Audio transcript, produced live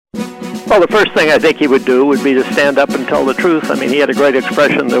Well, the first thing I think he would do would be to stand up and tell the truth. I mean, he had a great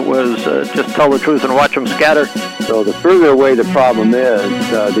expression that was just tell the truth and watch them scatter. So the further away the problem is,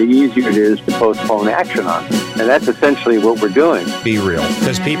 the easier it is to postpone action on it. And that's essentially what we're doing. Be real.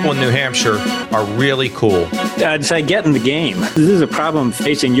 Because people in New Hampshire are really cool. I'd say get in the game. This is a problem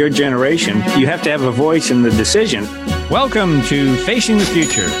facing your generation. You have to have a voice in the decision. Welcome to Facing the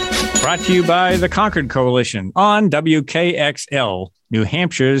Future, brought to you by the Concord Coalition on WKXL, New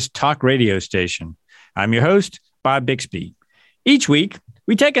Hampshire's talk radio station. I'm your host, Bob Bixby. Each week,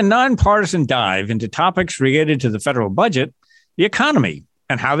 we take a nonpartisan dive into topics related to the federal budget, the economy,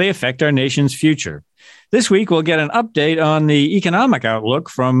 and how they affect our nation's future. This week, we'll get an update on the economic outlook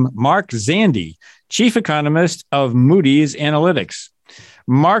from Mark Zandi, chief economist of Moody's Analytics.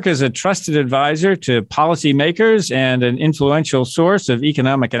 Mark is a trusted advisor to policymakers and an influential source of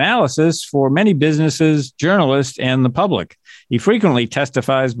economic analysis for many businesses, journalists, and the public. He frequently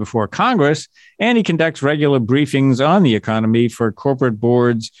testifies before Congress, and he conducts regular briefings on the economy for corporate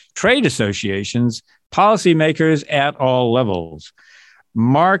boards, trade associations, policymakers at all levels.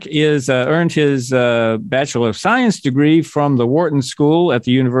 Mark earned his Bachelor of Science degree from the Wharton School at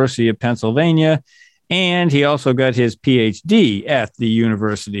the University of Pennsylvania, and he also got his PhD at the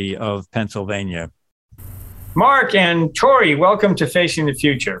University of Pennsylvania. Mark and Tori, welcome to Facing the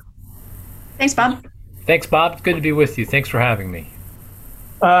Future. Thanks, Bob. Thanks, Bob. It's good to be with you. Thanks for having me.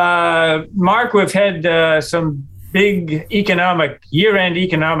 Mark, we've had some big year-end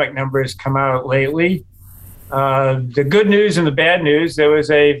economic numbers come out lately. The good news and the bad news, there was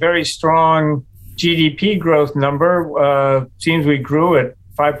a very strong GDP growth number. Seems we grew at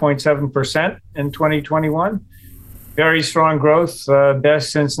 5.7% in 2021. Very strong growth,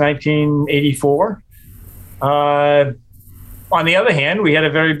 best since 1984. On the other hand, we had a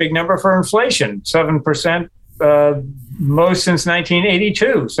very big number for inflation, 7%, most since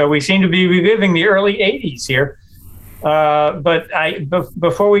 1982. So we seem to be reliving the early 80s here. But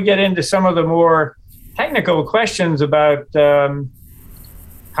before we get into some of the more technical questions about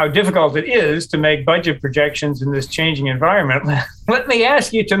how difficult it is to make budget projections in this changing environment, let me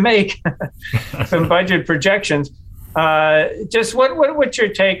ask you to make some budget projections. Just what's your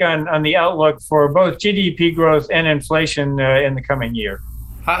take on the outlook for both GDP growth and inflation in the coming year?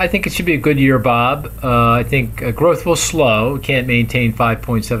 I think it should be a good year, Bob. I think growth will slow. We can't maintain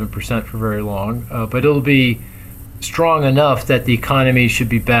 5.7% for very long, but it'll be strong enough that the economy should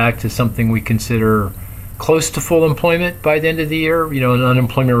be back to something we consider close to full employment by the end of the year. You know, an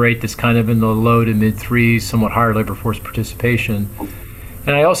unemployment rate that's kind of in the low to mid threes, somewhat higher labor force participation.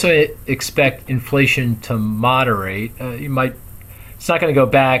 And I also expect inflation to moderate. It's not going to go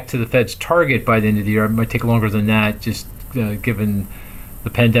back to the Fed's target by the end of the year. It might take longer than that, just given the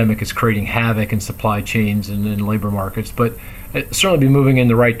pandemic is creating havoc in supply chains and in labor markets. But it'll certainly be moving in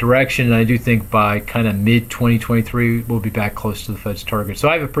the right direction. And I do think by kind of mid-2023, we'll be back close to the Fed's target. So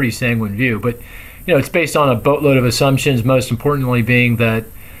I have a pretty sanguine view. But you know, it's based on a boatload of assumptions, most importantly being that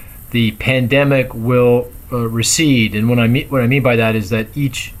the pandemic will recede. And what I mean by that is that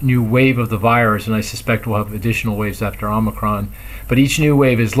each new wave of the virus, and I suspect we'll have additional waves after Omicron, but each new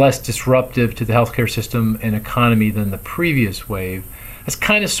wave is less disruptive to the healthcare system and economy than the previous wave. That's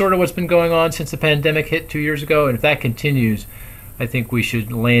kind of sort of what's been going on since the pandemic hit 2 years ago. And if that continues, I think we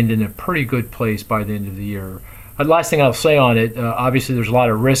should land in a pretty good place by the end of the year. The last thing I'll say on it, obviously there's a lot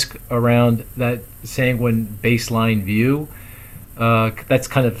of risk around that sanguine baseline view. That's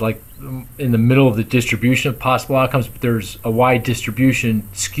kind of like in the middle of the distribution of possible outcomes, but there's a wide distribution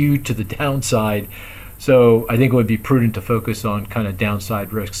skewed to the downside. So I think it would be prudent to focus on kind of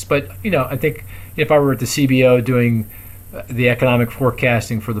downside risks. But, you know, I think if I were at the CBO doing the economic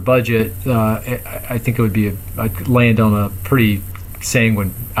forecasting for the budget, I think it would be I'd land on a pretty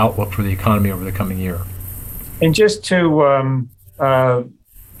sanguine outlook for the economy over the coming year. And just to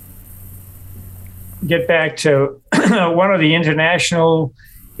get back to one of the international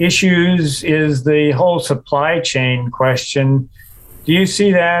issues is the whole supply chain question. Do you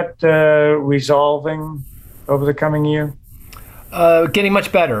see that resolving over the coming year? Getting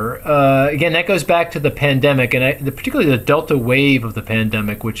much better. Again, that goes back to the pandemic, and particularly the Delta wave of the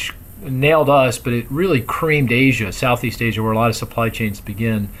pandemic, which nailed us, but it really creamed Asia, Southeast Asia, where a lot of supply chains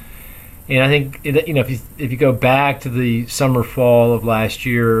begin. And I think, you know, if you go back to the summer, fall of last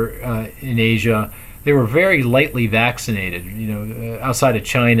year in Asia, they were very lightly vaccinated. You know, outside of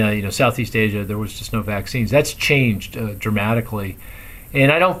China, you know, Southeast Asia, there was just no vaccines. That's changed dramatically,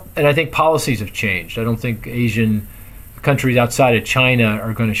 and I think policies have changed. I don't think Asian countries outside of China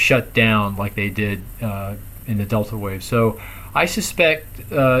are going to shut down like they did in the Delta wave. So I suspect,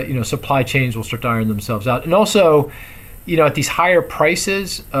 you know, supply chains will start to iron themselves out, and also at these higher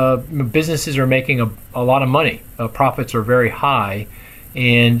prices, businesses are making a lot of money. Profits are very high,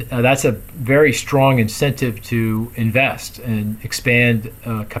 and that's a very strong incentive to invest and expand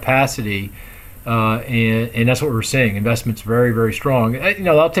capacity. And that's what we're seeing. Investment's very, very strong.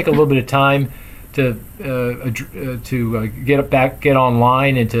 That'll take a little bit of time to get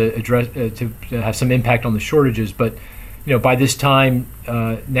online and to address to have some impact on the shortages. But by this time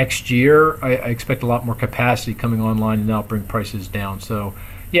next year, I expect a lot more capacity coming online, and that'll bring prices down. So,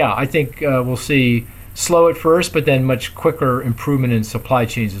 yeah, I think we'll see slow at first, but then much quicker improvement in supply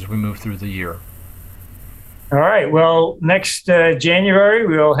chains as we move through the year. All right. Well, next January,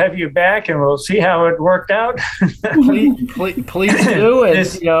 we'll have you back and we'll see how it worked out. please do.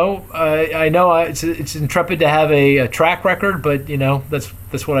 And, I know it's intrepid to have a track record, but,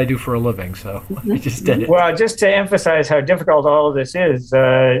 that's what I do for a living. So I just did it. Well, just to emphasize how difficult all of this is,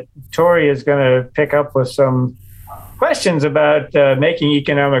 Tori is going to pick up with some questions about making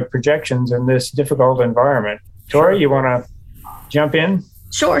economic projections in this difficult environment. Tori, you want to jump in?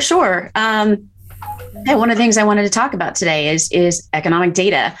 Sure. One of the things I wanted to talk about today is economic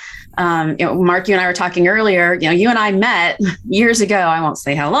data. Mark, you and I were talking earlier. You and I met years ago. I won't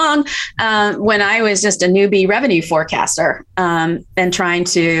say how long. When I was just a newbie revenue forecaster and trying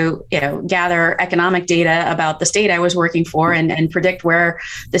to gather economic data about the state I was working for and predict where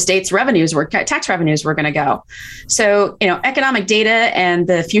the state's tax revenues were going to go. So economic data and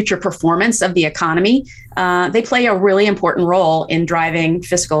the future performance of the economy, they play a really important role in driving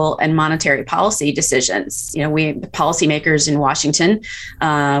fiscal and monetary policy decisions. We policymakers in Washington,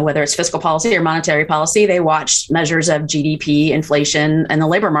 whether it's fiscal policy or monetary policy, they watch measures of GDP, inflation, and the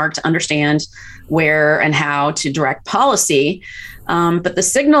labor market to understand where and how to direct policy. But the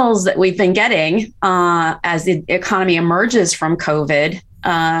signals that we've been getting as the economy emerges from COVID, or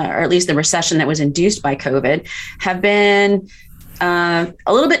at least the recession that was induced by COVID, have been a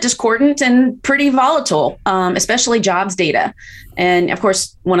little bit discordant and pretty volatile, especially jobs data. And of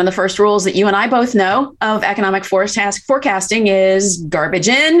course, one of the first rules that you and I both know of economic forecasting is garbage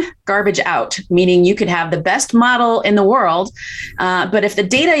in, garbage out, meaning you could have the best model in the world, but if the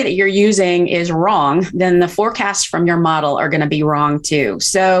data that you're using is wrong, then the forecasts from your model are going to be wrong too.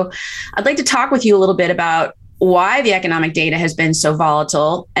 So I'd like to talk with you a little bit about why the economic data has been so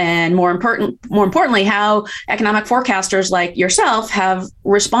volatile, and more importantly, how economic forecasters like yourself have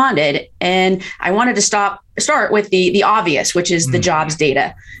responded. And I wanted to start with the obvious, which is the jobs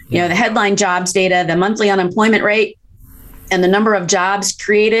data. The headline jobs data, the monthly unemployment rate, and the number of jobs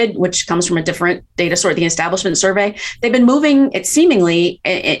created, which comes from a different data source, the Establishment Survey. They've been moving, it seemingly,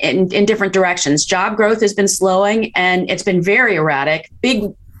 in different directions. Job growth has been slowing, and it's been very erratic.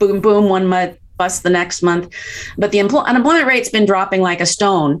 Big boom 1 month, bust the next month. But the unemployment rate's been dropping like a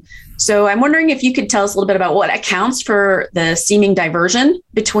stone. So I'm wondering if you could tell us a little bit about what accounts for the seeming diversion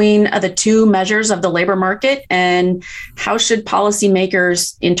between the two measures of the labor market, and how should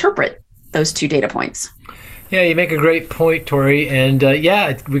policymakers interpret those two data points? Yeah, you make a great point, Tori. And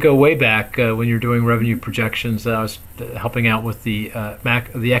we go way back when you're doing revenue projections. I was helping out with the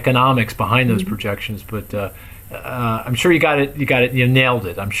economics behind those projections, but I'm sure you got it. You nailed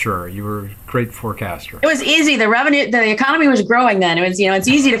it. I'm sure you were a great forecaster. It was easy. The economy was growing then. It was, it's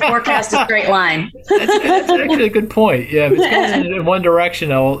easy to forecast a straight line. That's actually a good point. Yeah, if it's going in one direction,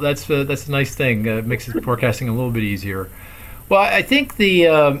 that's a nice thing. It makes forecasting a little bit easier. Well, I think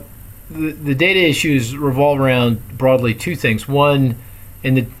the data issues revolve around broadly two things. One,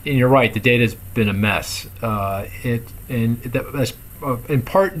 and you're right, the data's been a mess. That's in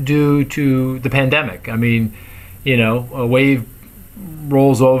part due to the pandemic. I mean, a wave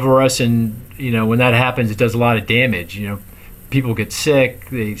rolls over us, and when that happens, it does a lot of damage. People get sick,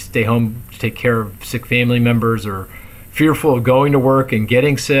 they stay home to take care of sick family members, or fearful of going to work and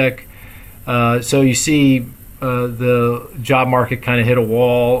getting sick. So you see the job market kind of hit a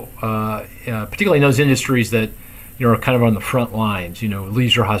wall, particularly in those industries that are kind of on the front lines.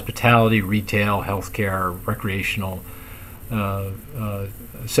 Leisure, hospitality, retail, healthcare, recreational.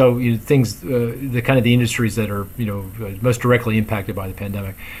 So things, the kind of the industries that are most directly impacted by the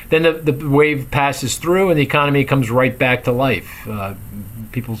pandemic. Then the wave passes through, and the economy comes right back to life.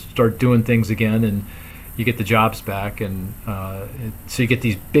 People start doing things again, and you get the jobs back, and so you get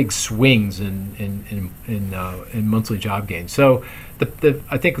these big swings in monthly job gains. So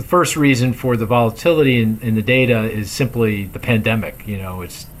I think the first reason for the volatility in the data is simply the pandemic.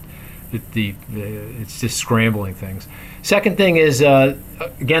 It's just scrambling things. Second thing is,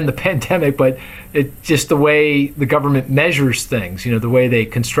 again, the pandemic, but it's just the way the government measures things, the way they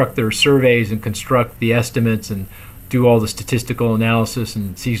construct their surveys and construct the estimates and do all the statistical analysis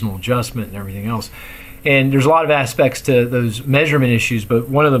and seasonal adjustment and everything else. And there's a lot of aspects to those measurement issues, but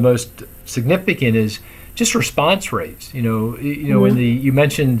one of the most significant is just response rates. When you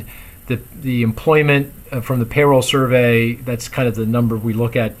mentioned the employment from the payroll survey, that's kind of the number we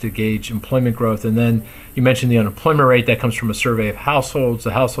look at to gauge employment growth. And then you mentioned the unemployment rate that comes from a survey of households,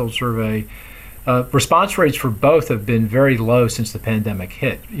 the household survey. Response rates for both have been very low since the pandemic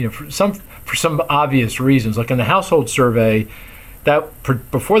hit. For some obvious reasons, like in the household survey, that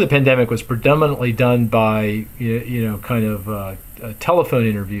before the pandemic was predominantly done by telephone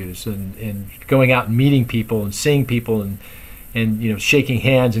interviews and going out and meeting people and seeing people and shaking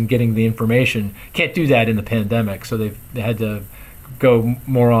hands and getting the information. Can't do that in the pandemic, so they had to go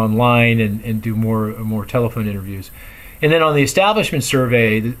more online and do more telephone interviews. And then on the establishment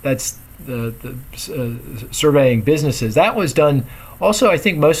survey, that's the surveying businesses. That was done also, I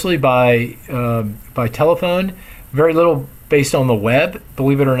think, mostly by telephone. Very little based on the web,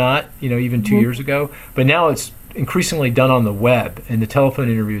 believe it or not, even 2 years ago. But now it's increasingly done on the web, and the telephone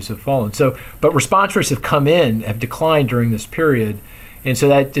interviews have fallen. But response rates have declined during this period, and so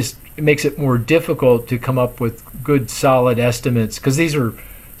that just makes it more difficult to come up with good, solid estimates, because these are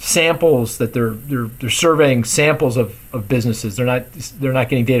samples that they're surveying samples of businesses. They're not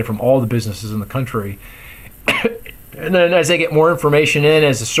getting data from all the businesses in the country. And then as they get more information in,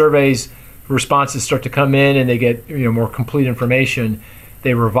 as the surveys responses start to come in and they get more complete information,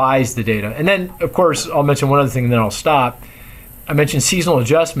 they revise the data. And then, of course, I'll mention one other thing and then I'll stop. I mentioned seasonal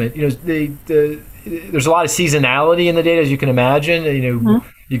adjustment. There's a lot of seasonality in the data, as you can imagine.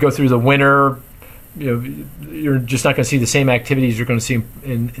 You go through the winter, you're just not going to see the same activities you're going to see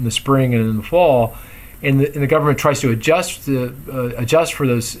in the spring and in the fall. And the government tries to adjust for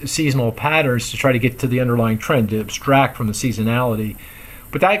those seasonal patterns to try to get to the underlying trend, to abstract from the seasonality.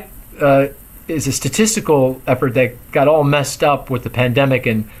 But that is a statistical effort that got all messed up with the pandemic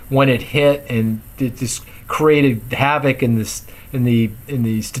and when it hit, and it just created havoc in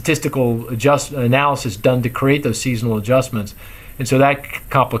the statistical analysis done to create those seasonal adjustments. And so that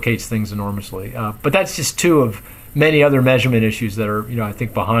complicates things enormously. But that's just two of many other measurement issues that are, I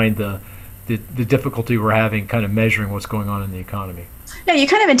think, behind the difficulty we're having kind of measuring what's going on in the economy. Yeah, you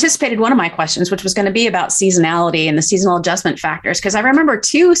kind of anticipated one of my questions, which was going to be about seasonality and the seasonal adjustment factors, because I remember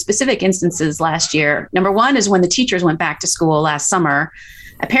two specific instances last year. Number one is when the teachers went back to school last summer.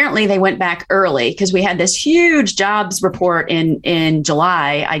 Apparently, they went back early because we had this huge jobs report in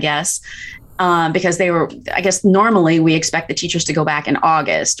July, I guess. Because normally we expect the teachers to go back in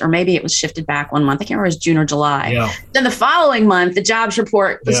August, or maybe it was shifted back 1 month. I can't remember if it was June or July. Yeah. Then the following month, the jobs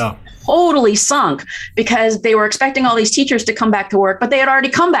report was totally sunk because they were expecting all these teachers to come back to work, but they had already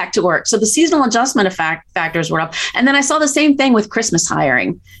come back to work. So the seasonal adjustment factors were up. And then I saw the same thing with Christmas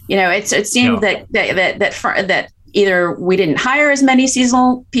hiring. It seemed that either we didn't hire as many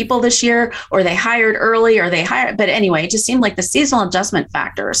seasonal people this year, or they hired early, or they hired. But anyway, it just seemed like the seasonal adjustment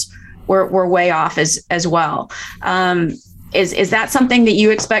factors were way off as well. Is that something that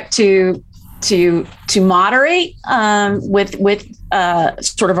you expect to moderate with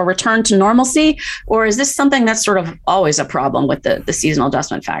sort of a return to normalcy, or is this something that's sort of always a problem with the seasonal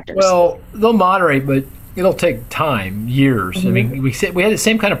adjustment factors? Well, they'll moderate, but it'll take time, years. Mm-hmm. I mean, we had the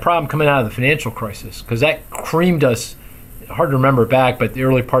same kind of problem coming out of the financial crisis, because that creamed us. Hard to remember back, but the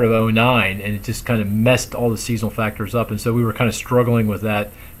early part of 2009, and it just kind of messed all the seasonal factors up. And so we were kind of struggling with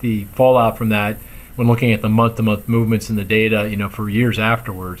that, the fallout from that, when looking at the month-to-month movements in the data, for years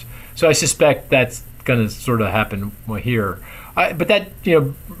afterwards. So I suspect that's going to sort of happen here. But that,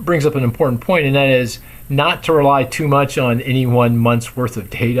 brings up an important point, and that is not to rely too much on any 1 month's worth of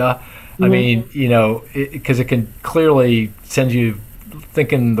data. Mm-hmm. I mean, because it can clearly send you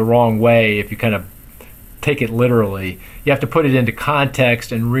thinking the wrong way if you kind of take it literally. You have to put it into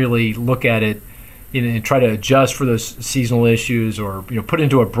context and really look at it, and try to adjust for those seasonal issues, or put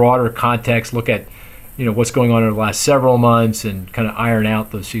into a broader context, look at what's going on in the last several months, and kind of iron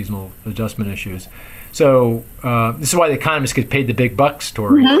out those seasonal adjustment issues. So this is why the economists get paid the big bucks,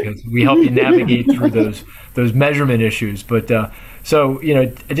 Tori, because we help you navigate through those measurement issues. But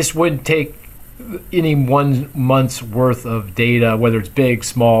it just wouldn't take any 1 month's worth of data, whether it's big,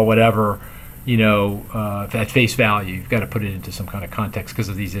 small, whatever, at face value. You've got to put it into some kind of context because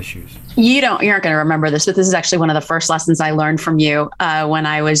of these issues. You aren't going to remember this, but this is actually one of the first lessons I learned from you when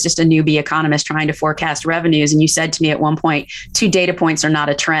I was just a newbie economist trying to forecast revenues. And you said to me at one point, 2 data points are not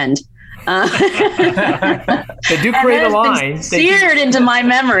a trend. They do create a line. Been seared into my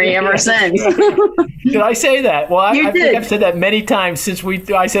memory ever since. Did I say that? Well, I think I've said that many times since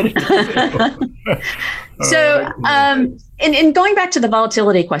I said it. So And going back to the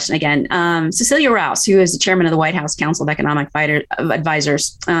volatility question again, Cecilia Rouse, who is the chairman of the White House Council of Economic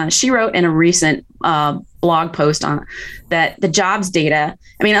Advisors, she wrote in a recent blog post on that the jobs data.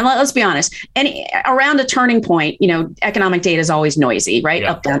 I mean, let's be honest. Around a turning point, economic data is always noisy, right?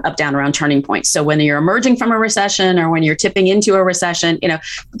 Yeah. Up, down, around turning points. So when you're emerging from a recession or when you're tipping into a recession,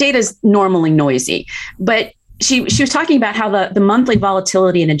 data is normally noisy. But she was talking about how the monthly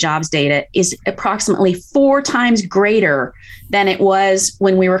volatility in the jobs data is approximately 4 times greater than it was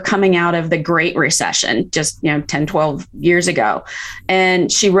when we were coming out of the Great Recession, just 10, 12 years ago.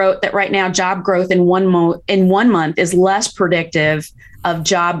 And she wrote that right now, job growth in one month is less predictive of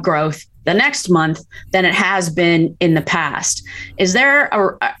job growth the next month than it has been in the past. Is there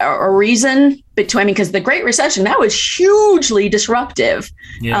a reason between, because the Great Recession, that was hugely disruptive.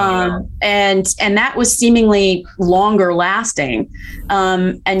 Yeah. And that was seemingly longer lasting.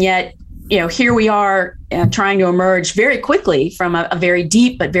 And yet, here we are trying to emerge very quickly from a very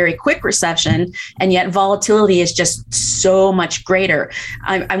deep but very quick recession, and yet volatility is just so much greater.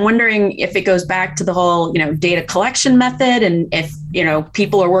 I'm wondering if it goes back to the whole, data collection method, and if,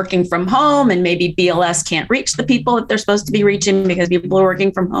 people are working from home and maybe BLS can't reach the people that they're supposed to be reaching because people are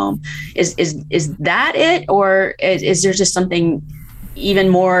working from home. Is that it, or is there just something even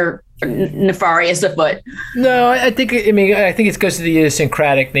more nefarious afoot? No, I think it goes to the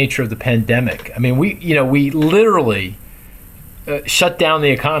idiosyncratic nature of the pandemic. I mean, we literally shut down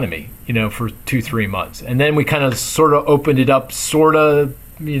the economy, for 2-3 months, and then we kind of sort of opened it up,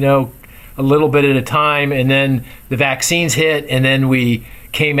 a little bit at a time, and then the vaccines hit, and then we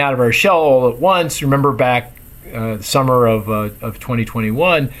came out of our shell all at once. Remember back the summer of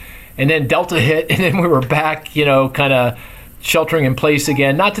 2021, and then Delta hit, and then we were back, kind of sheltering in place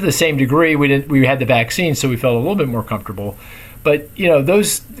again, not to the same degree. We had the vaccine, so we felt a little bit more comfortable. But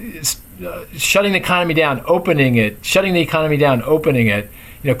those shutting the economy down, opening it, shutting the economy down, opening it,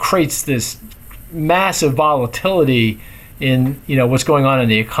 creates this massive volatility in what's going on in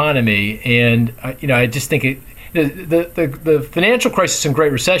the economy. And I just think the financial crisis and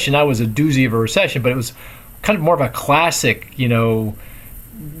Great Recession, that was a doozy of a recession, but it was kind of more of a classic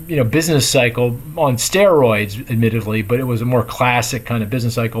business cycle on steroids, admittedly, but it was a more classic kind of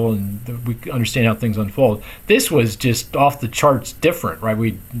business cycle, and we understand how things unfold. This was just off the charts different, right?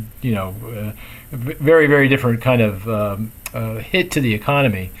 Very, very different kind of hit to the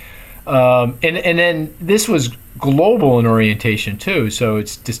economy. And then this was global in orientation too, so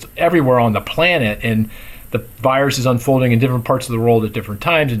it's just everywhere on the planet, and the virus is unfolding in different parts of the world at different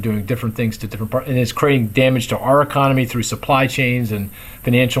times and doing different things to different parts, and it's creating damage to our economy through supply chains and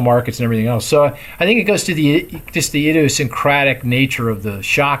financial markets and everything else. So I think it goes to the idiosyncratic nature of the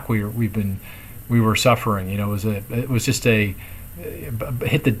shock we were suffering. It was just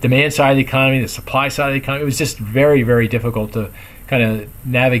hit the demand side of the economy, the supply side of the economy. It was just very, very difficult to kind of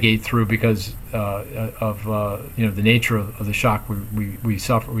navigate through because of the nature of the shock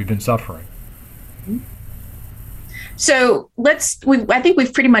we've been suffering. So I think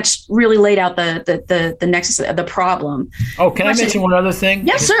we've pretty much really laid out the nexus of the problem. Oh, can I mention one other thing?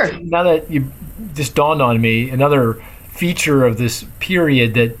 Yes, sir. Now that you just dawned on me, another feature of this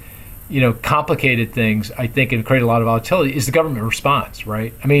period that complicated things, I think, and created a lot of volatility is the government response,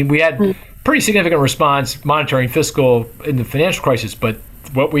 right? I mean, we had pretty significant response, monetary and fiscal, in the financial crisis, but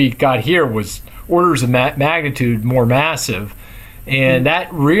what we got here was orders of magnitude more massive. And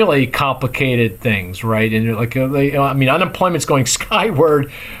that really complicated things, right? And unemployment's going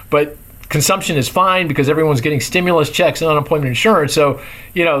skyward, but consumption is fine because everyone's getting stimulus checks and unemployment insurance. So,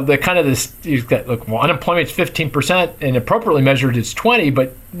 you've got, unemployment's 15%, and appropriately measured it's 20%,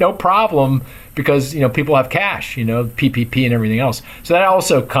 but no problem because, people have cash, PPP and everything else. So that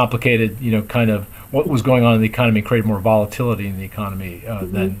also complicated, kind of what was going on in the economy, created more volatility in the economy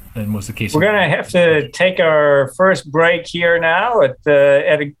than was the case. We're going to have to take our first break here now at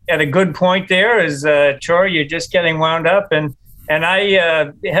a good point there, as Troy, you're just getting wound up, and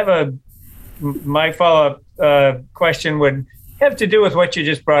I have my follow-up question would have to do with what you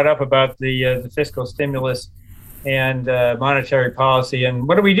just brought up about the fiscal stimulus and monetary policy, and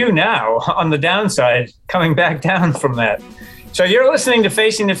what do we do now on the downside, coming back down from that? So you're listening to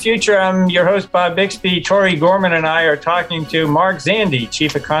Facing the Future. I'm your host, Bob Bixby. Tori Gorman and I are talking to Mark Zandi,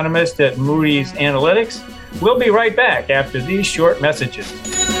 Chief Economist at Moody's Analytics. We'll be right back after these short messages.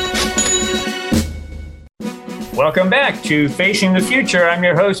 Welcome back to Facing the Future. I'm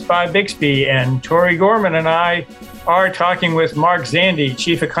your host, Bob Bixby, and Tori Gorman and I are talking with Mark Zandi,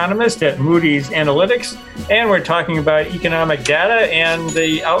 Chief Economist at Moody's Analytics, and we're talking about economic data and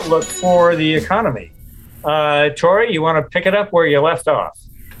the outlook for the economy. Tori, you want to pick it up where you left off?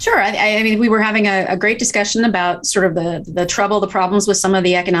 Sure. I mean, we were having a great discussion about sort of the problems with some of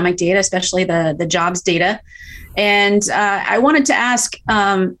the economic data, especially the jobs data. And I wanted to ask,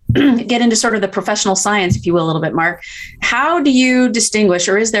 get into sort of the professional science, if you will, a little bit, Mark. How do you distinguish,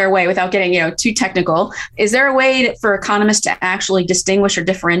 or is there a way, without getting too technical, is there a way for economists to actually distinguish or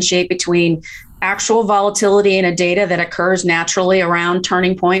differentiate between actual volatility in a data that occurs naturally around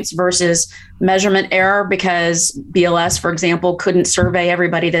turning points versus measurement error because BLS, for example, couldn't survey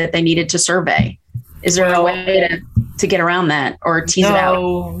everybody that they needed to survey? Is there a way to get around that or tease it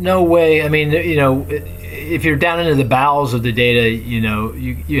out? No way. I mean, if you're down into the bowels of the data,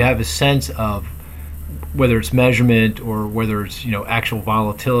 you have a sense of whether it's measurement or whether it's, actual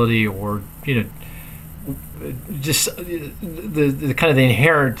volatility or, just the kind of the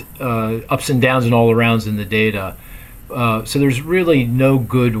inherent ups and downs and all arounds in the data. So there's really no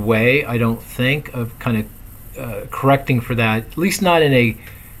good way, I don't think, of kind of correcting for that, at least not in a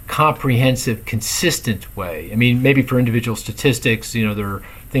comprehensive, consistent way. I mean, maybe for individual statistics, there are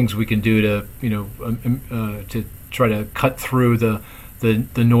things we can do to, to try to cut through the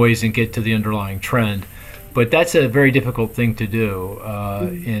noise and get to the underlying trend. But that's a very difficult thing to do.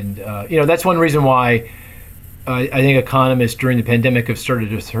 And that's one reason why I think economists during the pandemic have started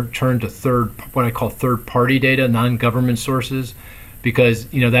to turn to what I call third-party data, non-government sources, because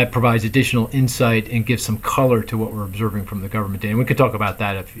that provides additional insight and gives some color to what we're observing from the government data. And we could talk about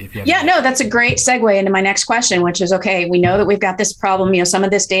that if you have. Yeah, no, that's a great segue into my next question, which is, okay, we know that we've got this problem. Some of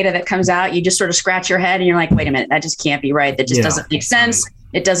this data that comes out, you just sort of scratch your head and you're like, wait a minute, that just can't be right. That just doesn't make sense.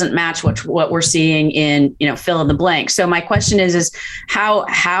 It doesn't match what we're seeing in, fill in the blank. So my question is how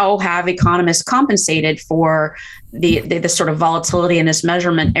have economists compensated for the sort of volatility in this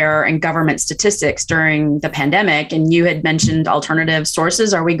measurement error in government statistics during the pandemic? And you had mentioned alternative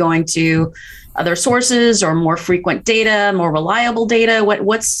sources. Are we going to other sources or more frequent data, more reliable data?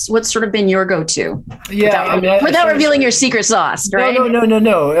 What's sort of been your go-to? Yeah, without revealing your secret sauce, right?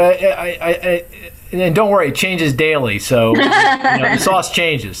 No. And don't worry, it changes daily. So the sauce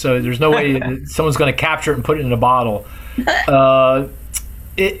changes. So there's no way that someone's going to capture it and put it in a bottle. We're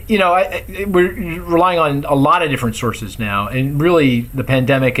relying on a lot of different sources now, and really the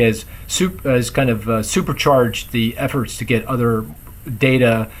pandemic has kind of supercharged the efforts to get other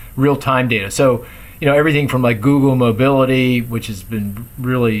data, real-time data. So everything from like Google Mobility, which has been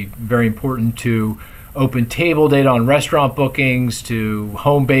really very important, to open table data on restaurant bookings, to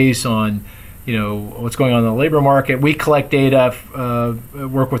Homebase on what's going on in the labor market. We collect data,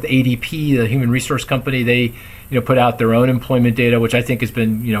 work with ADP, the human resource company. They put out their own employment data, which I think has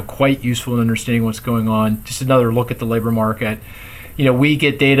been quite useful in understanding what's going on. Just another look at the labor market. We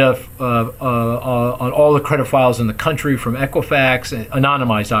get data on all the credit files in the country from Equifax,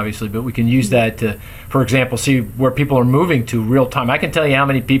 anonymized obviously, but we can use that to, for example, see where people are moving to real time. I can tell you how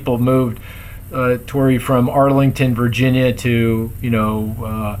many people moved, Tori, from Arlington, Virginia to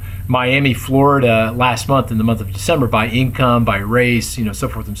Miami, Florida last month in the month of December by income, by race, so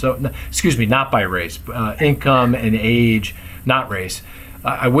forth and so. Excuse me, not by race, income and age, not race.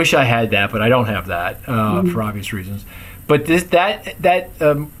 I wish I had that, but I don't have that for obvious reasons. But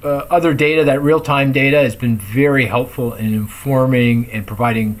other data, that real-time data, has been very helpful in informing and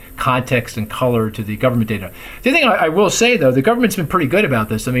providing context and color to the government data. The other thing I will say, though, the government's been pretty good about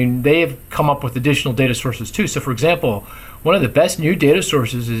this. I mean, they have come up with additional data sources, too. So, for example, one of the best new data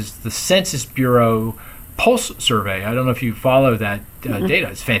sources is the Census Bureau Pulse survey. I don't know if you follow that data.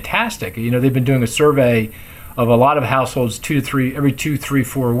 It's fantastic. They've been doing a survey of a lot of households every 2, 3,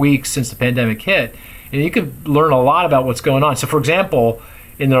 4 weeks since the pandemic hit. And you can learn a lot about what's going on. So, for example,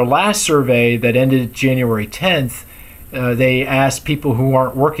 in their last survey that ended January 10th, they asked people who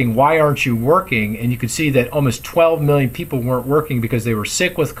aren't working, why aren't you working? And you could see that almost 12 million people weren't working because they were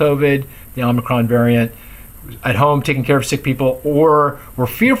sick with COVID, the Omicron variant, at home taking care of sick people, or were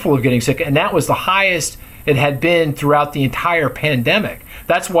fearful of getting sick. And that was the highest it had been throughout the entire pandemic.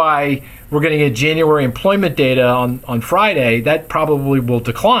 That's why we're going to get January employment data on Friday. That probably will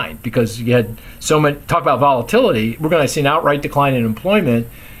decline because you had so much talk about volatility. We're going to see an outright decline in employment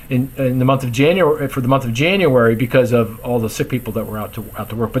in the month of January, for the month of January, because of all the sick people that were out to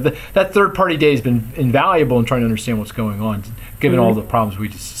work. But that third-party data has been invaluable in trying to understand what's going on, given all the problems we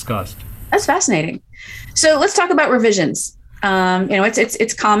just discussed. That's fascinating. So let's talk about revisions.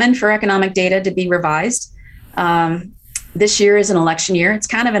 It's common for economic data to be revised. This year is an election year. It's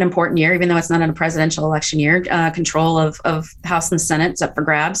kind of an important year, even though it's not a presidential election year. Control of House and Senate is up for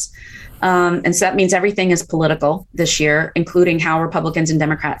grabs. And so that means everything is political this year, including how Republicans and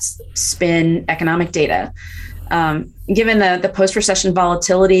Democrats spin economic data. Given the post-recession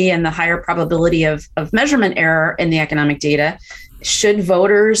volatility and the higher probability of measurement error in the economic data, should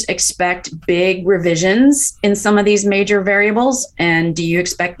voters expect big revisions in some of these major variables? And do you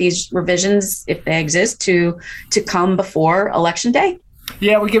expect these revisions, if they exist, to come before Election Day?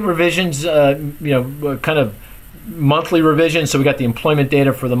 Yeah, we get revisions, kind of monthly revisions. So we got the employment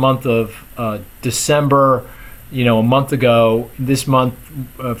data for the month of December, a month ago. This month,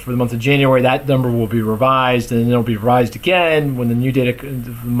 for the month of January, that number will be revised, and then it'll be revised again when the new data,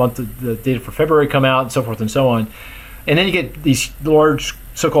 the data for February come out, and so forth and so on. And then you get these large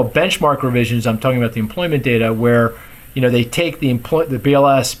so-called benchmark revisions. I'm talking about the employment data, where they take the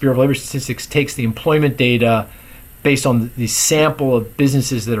BLS, Bureau of Labor Statistics, takes the employment data based on the sample of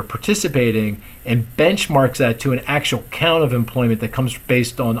businesses that are participating and benchmarks that to an actual count of employment that comes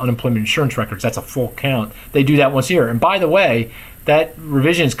based on unemployment insurance records. That's a full count. They do that once a year. And by the way, that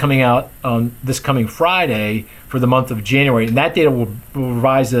revision is coming out on this coming Friday for the month of January, and that data will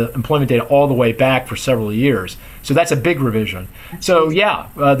revise the employment data all the way back for several years. So that's a big revision. So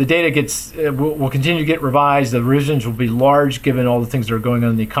the data will continue to get revised. The revisions will be large given all the things that are going on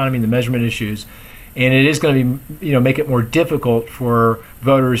in the economy and the measurement issues, and it is going to be make it more difficult for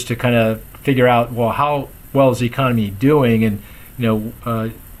voters to kind of figure out, well, how well is the economy doing, and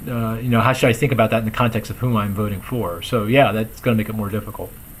how should I think about that in the context of whom I'm voting for? So that's going to make it more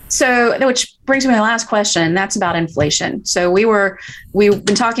difficult. So, which brings me to my last question, and that's about inflation. So we've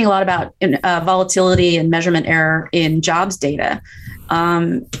been talking a lot about volatility and measurement error in jobs data.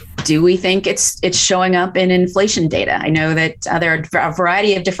 Do we think it's showing up in inflation data? I know that there are a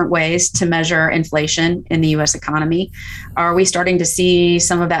variety of different ways to measure inflation in the U.S. economy. Are we starting to see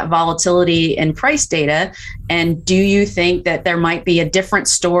some of that volatility in price data? And do you think that there might be a different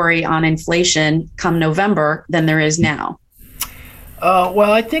story on inflation come November than there is now?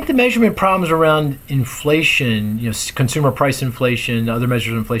 Well, I think the measurement problems around inflation, consumer price inflation, other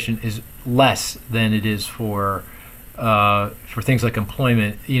measures of inflation, is less than it is for things like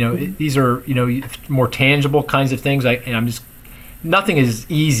employment. These are more tangible kinds of things. Nothing is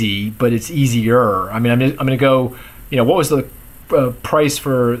easy, but it's easier. I mean, I'm going to go. What was the price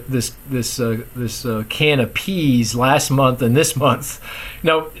for this can of peas last month and this month?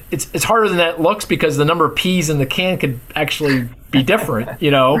 It's harder than that looks, because the number of peas in the can could actually be different.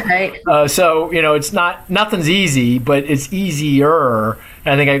 Right. So it's nothing's easy, but it's easier.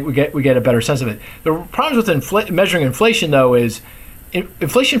 And I think we get a better sense of it. The problems with measuring inflation, though, is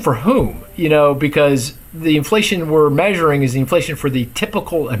inflation for whom? Because the inflation we're measuring is the inflation for the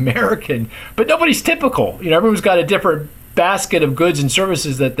typical American, but nobody's typical. Everyone's got a different basket of goods and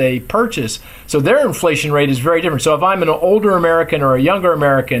services that they purchase, so their inflation rate is very different. So if I'm an older American or a younger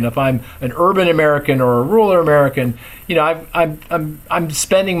American, if I'm an urban American or a rural American, I'm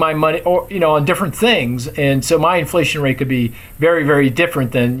spending my money on different things, and so my inflation rate could be very, very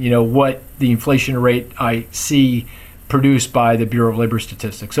different than what the inflation rate I see produced by the Bureau of Labor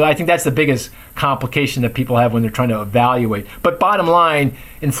Statistics. So I think that's the biggest complication that people have when they're trying to evaluate. But bottom line,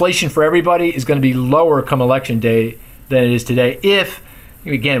 inflation for everybody is going to be lower come election day than it is today, if,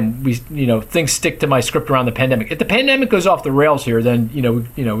 again, we things stick to my script around the pandemic. If the pandemic goes off the rails here, then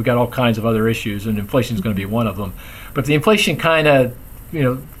we got all kinds of other issues, and inflation is going to be one of them. But if the inflation kind of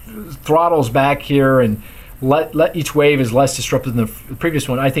throttles back here, and each wave is less disruptive than the previous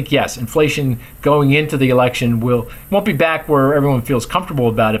one, I think yes, inflation going into the election won't be back where everyone feels comfortable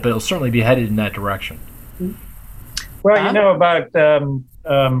about it, but it'll certainly be headed in that direction. Well, about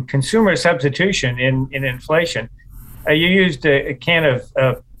consumer substitution in inflation. You used a can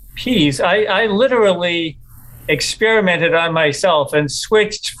of peas. I literally experimented on myself and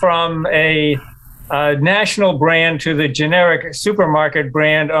switched from a national brand to the generic supermarket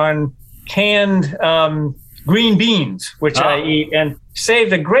brand on canned green beans, which I eat, and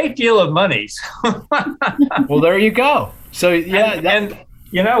saved a great deal of money. Well, there you go. So and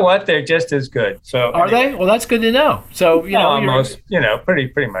you know what? They're just as good. So are they? Well, that's good to know. So almost,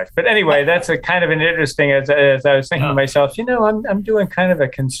 pretty much. But anyway, that's a kind of an interesting. As I was thinking to myself, I'm doing kind of a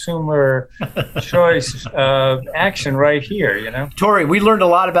consumer choice action right here. Tori, we learned a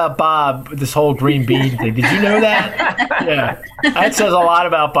lot about Bob with this whole green bean thing. Did you know that? Yeah, that says a lot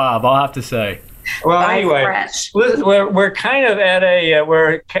about Bob, I'll have to say. Well, anyway, we're kind of at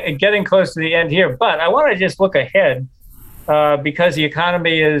we're getting close to the end here, but I want to just look ahead. Because the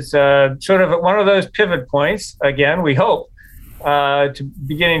economy is sort of at one of those pivot points, again, we hope, to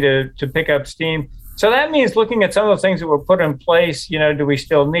beginning to pick up steam. So that means looking at some of the things that were put in place, do we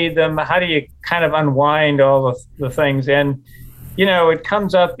still need them? How do you kind of unwind all the things? And, it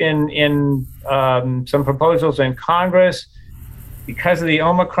comes up in some proposals in Congress because of the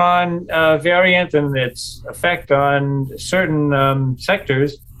Omicron variant and its effect on certain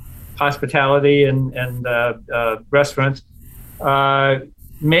sectors, hospitality and restaurants.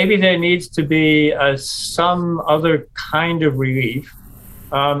 maybe there needs to be some other kind of relief.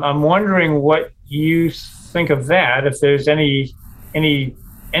 I'm wondering what you think of that, if there's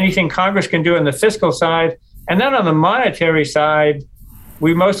anything Congress can do on the fiscal side. And then on the monetary side,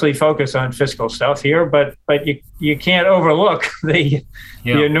 we mostly focus on fiscal stuff here, but you can't overlook the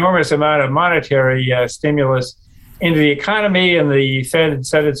enormous amount of monetary stimulus into the economy, and the Fed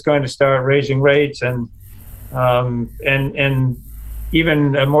said it's going to start raising rates, and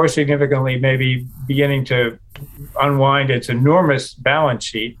even more significantly, maybe beginning to unwind its enormous balance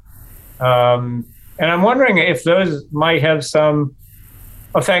sheet. And I'm wondering if those might have some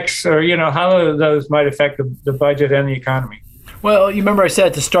effects, or how those might affect the budget and the economy. Well, you remember I said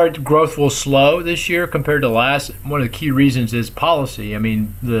at the start growth will slow this year compared to last. One of the key reasons is policy. I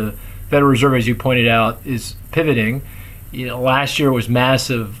mean, the Federal Reserve, as you pointed out, is pivoting. Last year was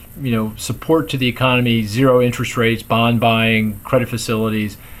massive, support to the economy, zero interest rates, bond buying, credit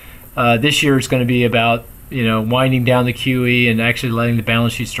facilities. This year it's going to be about, winding down the QE and actually letting the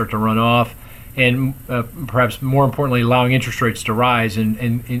balance sheet start to run off, and perhaps more importantly, allowing interest rates to rise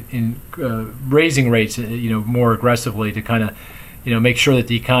and raising rates, more aggressively to kind of, make sure that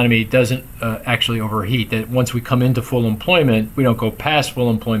the economy doesn't actually overheat. That once we come into full employment, we don't go past full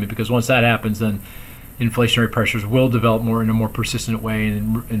employment, because once that happens, then inflationary pressures will develop in a more persistent way,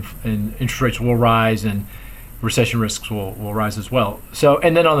 and interest rates will rise, and recession risks will rise as well. So,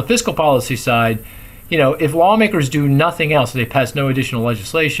 and then on the fiscal policy side, if lawmakers do nothing else, they pass no additional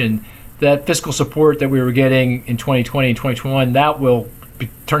legislation, that fiscal support that we were getting in 2020 and 2021, that will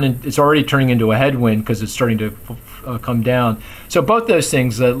it's already turning into a headwind because it's starting to come down. So both those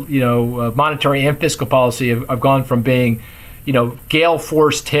things, monetary and fiscal policy, have gone from being, gale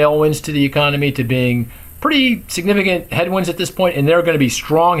force tailwinds to the economy to being pretty significant headwinds at this point, and they're going to be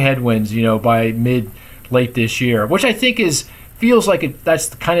strong headwinds, by late this year, which I think feels like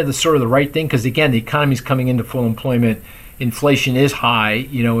that's kind of the right thing, because again, the economy's coming into full employment. Inflation is high,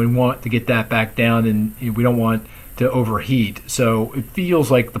 and we want to get that back down, and we don't want to overheat. So it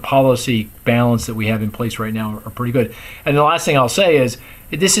feels like the policy balance that we have in place right now are pretty good. And the last thing I'll say is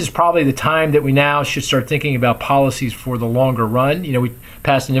this is probably the time that we now should start thinking about policies for the longer run. We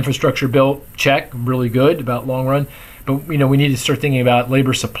passed an infrastructure bill, check, really good about long run. But, we need to start thinking about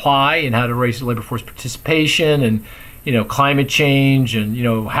labor supply and how to raise the labor force participation, and climate change, and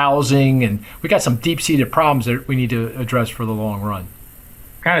housing, and we got some deep-seated problems that we need to address for the long run.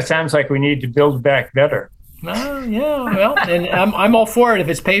 Kind of sounds like we need to build back better. Yeah, well, and I'm all for it if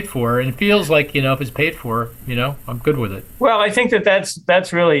it's paid for, and it feels like if it's paid for, I'm good with it. Well, I think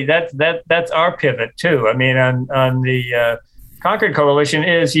that's really that's our pivot too. I mean, on the Concord Coalition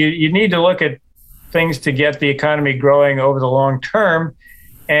is you need to look at things to get the economy growing over the long term.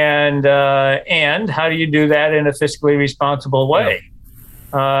 And how do you do that in a fiscally responsible way?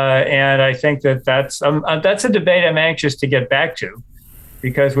 And I think that's a debate I'm anxious to get back to,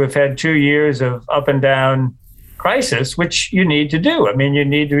 because we've had 2 years of up and down crisis, which you need to do. I mean, you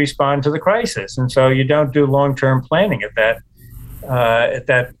need to respond to the crisis, and so you don't do long-term planning at that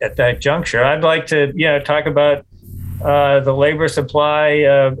juncture. I'd like to talk about the labor supply.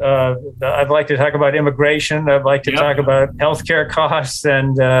 I'd like to talk about immigration. I'd like to talk about healthcare costs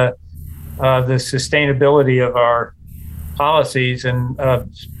and the sustainability of our policies. And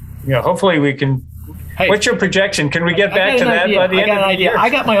hopefully we can. Hey, what's your projection? Can we get back to that by the end of the year? I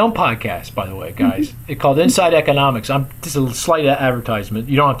got my own podcast, by the way, guys. It's called Inside Economics. Just a slight advertisement.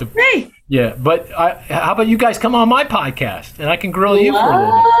 You don't have to. Hey. Yeah, but how about you guys come on my podcast and I can grill you for a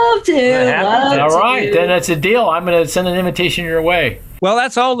little bit? All right, then that's a deal. I'm going to send an invitation your way. Well,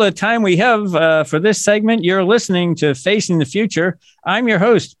 that's all the time we have for this segment. You're listening to Facing the Future. I'm your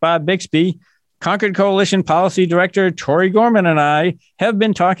host, Bob Bixby. Concord Coalition Policy Director Tori Gorman and I have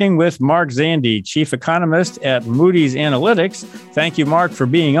been talking with Mark Zandi, Chief Economist at Moody's Analytics. Thank you, Mark, for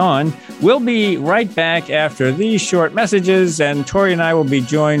being on. We'll be right back after these short messages, and Tori and I will be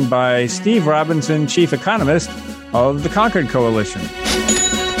joined by Steve Robinson, Chief Economist of the Concord Coalition.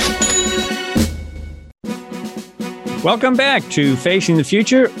 Welcome back to Facing the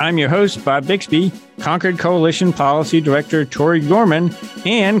Future. I'm your host, Bob Bixby. Concord Coalition Policy Director Tori Gorman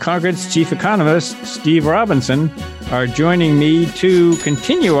and Concord's Chief Economist Steve Robinson are joining me to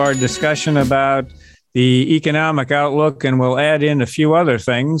continue our discussion about the economic outlook, and we'll add in a few other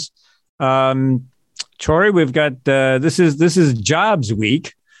things. Tori, we've got this is Jobs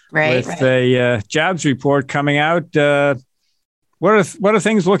Week, with a jobs report coming out. What are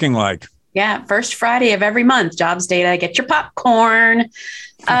things looking like? Yeah, first Friday of every month, jobs data. Get your popcorn.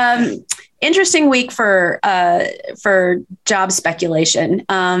 Interesting week for job speculation.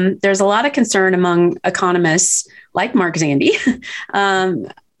 There's a lot of concern among economists like Mark Zandi,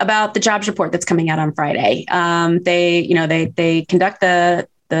 about the jobs report that's coming out on Friday. They conduct the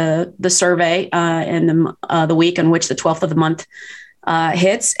survey in the week in which the 12th of the month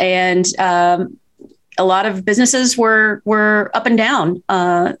hits, and a lot of businesses were up and down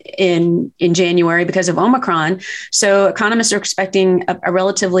in January because of Omicron. So economists are expecting a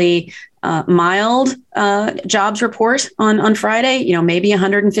relatively mild jobs report on Friday. Maybe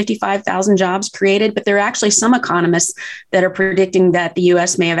 155,000 jobs created, but there are actually some economists that are predicting that the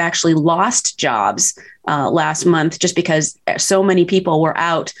U.S. may have actually lost jobs last month just because so many people were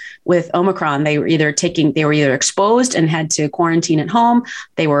out with Omicron. They were either exposed and had to quarantine at home.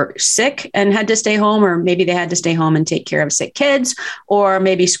 They were sick and had to stay home, or maybe they had to stay home and take care of sick kids, or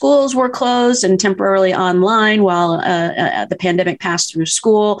maybe schools were closed and temporarily online while the pandemic passed through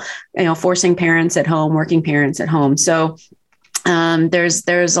school, forcing parents at home, working parents at home. So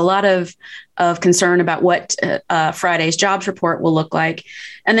there's a lot of concern about what Friday's jobs report will look like.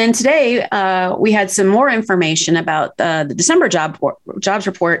 And then today we had some more information about the December jobs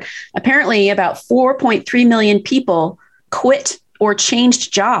report. Apparently about 4.3 million people quit or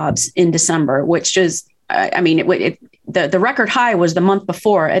changed jobs in December, which is, the record high was the month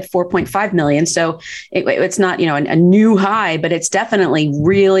before at 4.5 million. So it's not, a new high, but it's definitely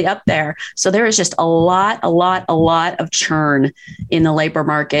really up there. So there is just a lot of churn in the labor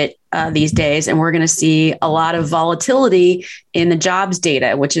market these days. And we're going to see a lot of volatility in the jobs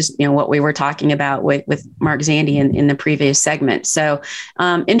data, which is, what we were talking about with Mark Zandi in the previous segment. So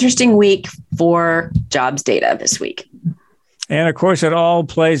interesting week for jobs data this week. And of course, it all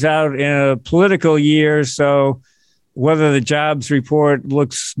plays out in a political year. So whether the jobs report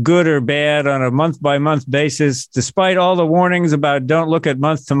looks good or bad on a month-by-month basis, despite all the warnings about don't look at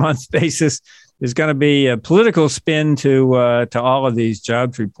month-to-month basis, there's going to be a political spin to all of these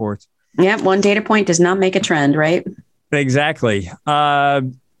jobs reports. Yeah, one data point does not make a trend, right? Exactly.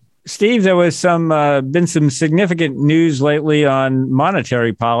 Steve, there was been some significant news lately on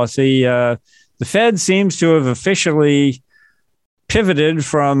monetary policy. The Fed seems to have officially pivoted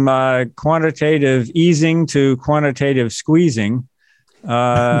from quantitative easing to quantitative squeezing,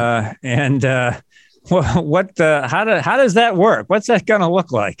 how does that work? What's that going to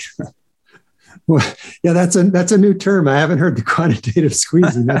look like? Well, yeah, that's a new term. I haven't heard the quantitative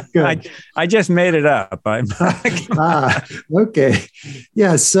squeezing. That's good. I just made it up. Okay.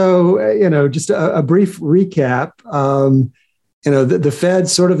 Yeah. So just a brief recap. The Fed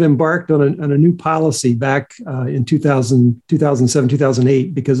sort of embarked on a new policy back in 2007,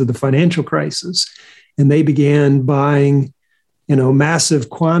 2008 because of the financial crisis. And they began buying, massive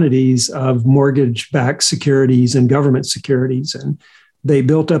quantities of mortgage-backed securities and government securities. And they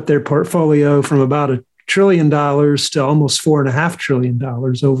built up their portfolio from about $1 trillion to almost $4.5 trillion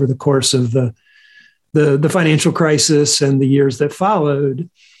over the course of the financial crisis and the years that followed.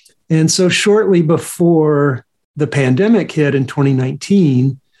 And so shortly before the pandemic hit in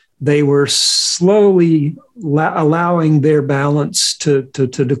 2019, they were slowly allowing their balance to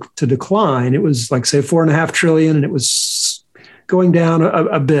decline. It was like, say, $4.5 trillion, and it was going down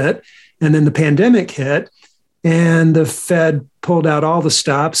a bit. And then the pandemic hit, and the Fed pulled out all the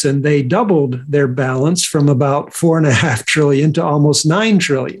stops, and they doubled their balance from about $4.5 trillion to almost $9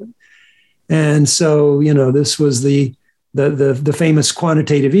 trillion. And so, this was the famous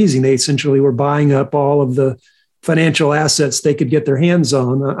quantitative easing. They essentially were buying up all of the financial assets they could get their hands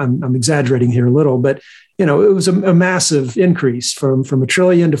on. I'm exaggerating here a little, but it was a massive increase from $1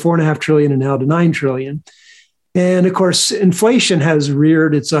 trillion to $4.5 trillion and now to $9 trillion. And of course, inflation has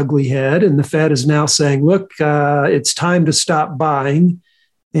reared its ugly head, and the Fed is now saying, look, it's time to stop buying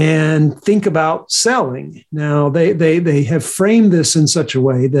and think about selling. Now, they have framed this in such a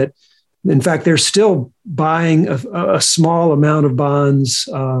way that, in fact, they're still buying a small amount of bonds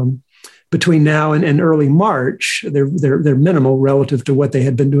between now and early March. They're minimal relative to what they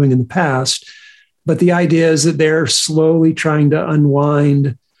had been doing in the past. But the idea is that they're slowly trying to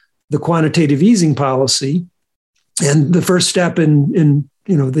unwind the quantitative easing policy. And the first step in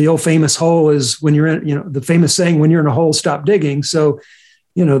the old famous hole is when you're in, the famous saying, when you're in a hole, stop digging. So,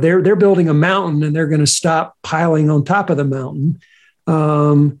 they're building a mountain, and they're going to stop piling on top of the mountain.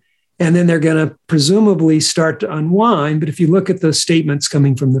 And then they're going to presumably start to unwind. But if you look at the statements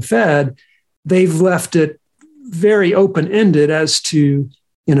coming from the Fed, they've left it very open-ended as to,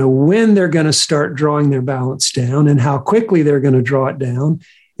 when they're going to start drawing their balance down and how quickly they're going to draw it down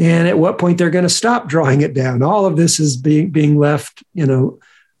and at what point they're going to stop drawing it down. All of this is being left,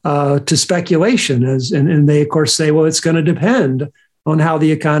 to speculation. And they, of course, say, well, it's going to depend on how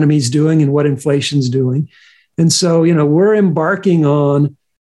the economy is doing and what inflation's doing. And so, we're embarking on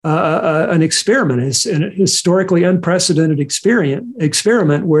an experiment. It's an historically unprecedented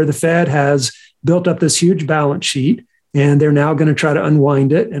experiment where the Fed has built up this huge balance sheet, and they're now going to try to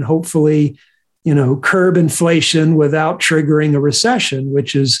unwind it and hopefully, curb inflation without triggering a recession,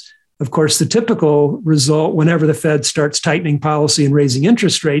 which is, of course, the typical result. Whenever the Fed starts tightening policy and raising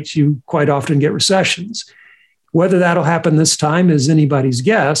interest rates, you quite often get recessions. Whether that'll happen this time is anybody's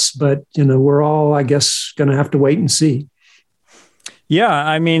guess, but we're all, I guess, going to have to wait and see. Yeah,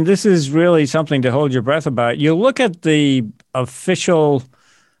 I mean, this is really something to hold your breath about. You look at the official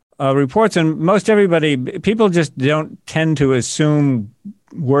reports, and people just don't tend to assume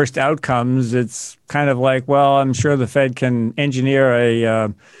worst outcomes. It's kind of like, well, I'm sure the Fed can engineer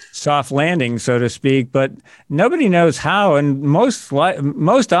a soft landing, so to speak, but nobody knows how. And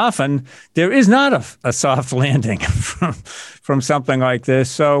most often, there is not a soft landing from something like this.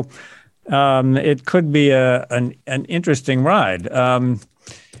 So it could be an interesting ride.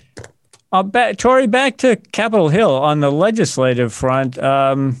 Tori, back to Capitol Hill on the legislative front.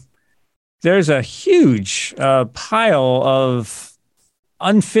 There's a huge pile of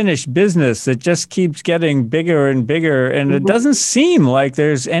unfinished business that just keeps getting bigger and bigger, and it doesn't seem like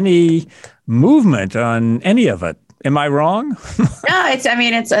there's any movement on any of it. Am I wrong? No,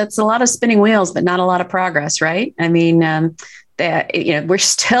 it's a lot of spinning wheels, but not a lot of progress, right? I mean, we're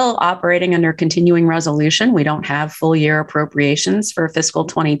still operating under continuing resolution. We don't have full year appropriations for fiscal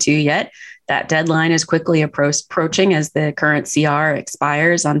 22 yet. That deadline is quickly approaching as the current CR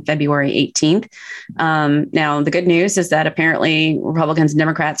expires on February 18th. Now, the good news is that apparently Republicans and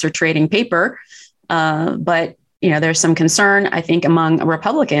Democrats are trading paper, but there's some concern, I think, among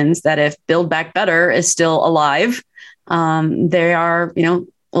Republicans that if Build Back Better is still alive, they are,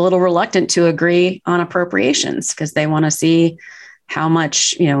 a little reluctant to agree on appropriations because they want to see how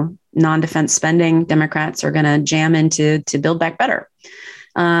much, non-defense spending Democrats are going to jam into Build Back Better.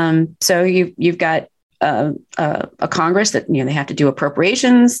 So you've got a Congress that, they have to do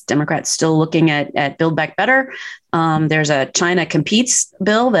appropriations. Democrats still looking at Build Back Better. There's a China Competes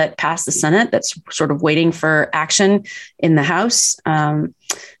bill that passed the Senate that's sort of waiting for action in the House.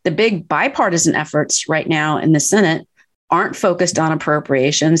 The big bipartisan efforts right now in the Senate aren't focused on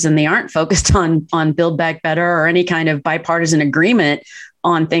appropriations, and they aren't focused on Build Back Better or any kind of bipartisan agreement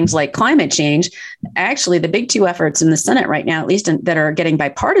on things like climate change. Actually, the big two efforts in the Senate right now, at least that are getting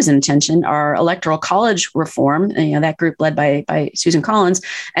bipartisan attention, are electoral college reform, that group led by Susan Collins,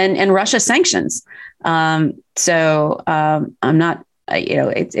 and Russia sanctions. I'm not,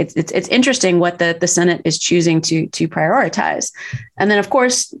 it's interesting what the Senate is choosing to prioritize. And then, of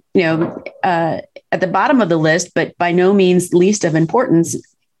course, at the bottom of the list, but by no means least of importance,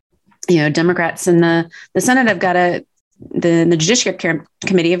 Democrats in the Senate have got to, the Judiciary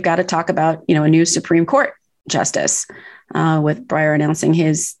Committee have got to talk about, a new Supreme Court justice. With Breyer announcing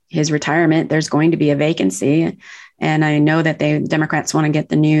his retirement, there's going to be a vacancy. And I know that Democrats want to get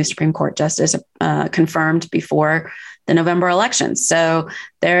the new Supreme Court justice confirmed before the November elections. So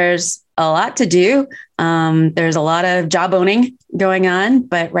there's a lot to do. There's a lot of job owning going on,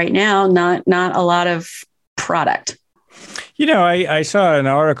 but right now, not a lot of product. I saw an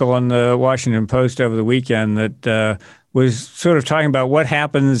article on the Washington Post over the weekend that was sort of talking about what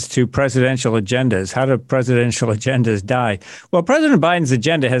happens to presidential agendas. How do presidential agendas die? Well, President Biden's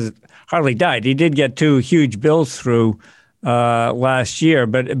agenda has hardly died. He did get 2 huge bills through last year,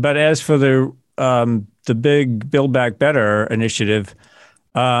 but as for the big Build Back Better initiative,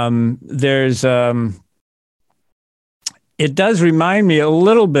 there's it does remind me a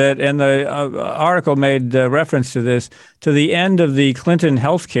little bit, and the article made reference to this, to the end of the Clinton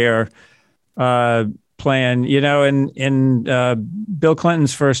healthcare plan. In Bill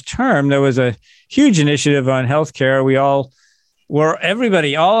Clinton's first term, there was a huge initiative on healthcare. All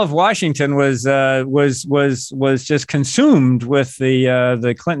of Washington was just consumed with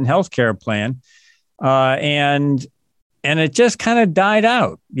the Clinton healthcare plan, and it just kind of died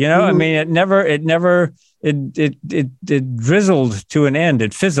out. Mm-hmm. I mean, it drizzled to an end.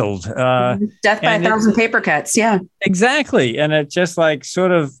 It fizzled. Death by 1,000 paper cuts. Yeah, exactly. And it just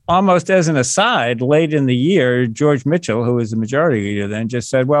sort of almost as an aside, late in the year, George Mitchell, who was the majority leader then, just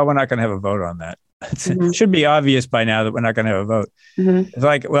said, well, we're not going to have a vote on that. It should be obvious by now that we're not going to have a vote. Mm-hmm. It's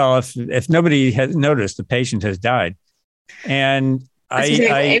like, well, if nobody has noticed, the patient has died. And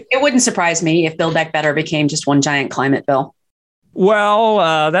it wouldn't surprise me if Build Back Better became just one giant climate bill.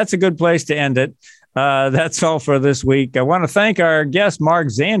 Well, that's a good place to end it. That's all for this week. I want to thank our guest, Mark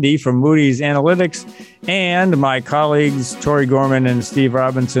Zandi from Moody's Analytics, and my colleagues, Tori Gorman and Steve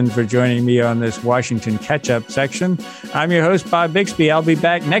Robinson, for joining me on this Washington catch-up section. I'm your host, Bob Bixby. I'll be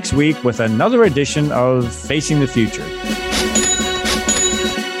back next week with another edition of Facing the Future.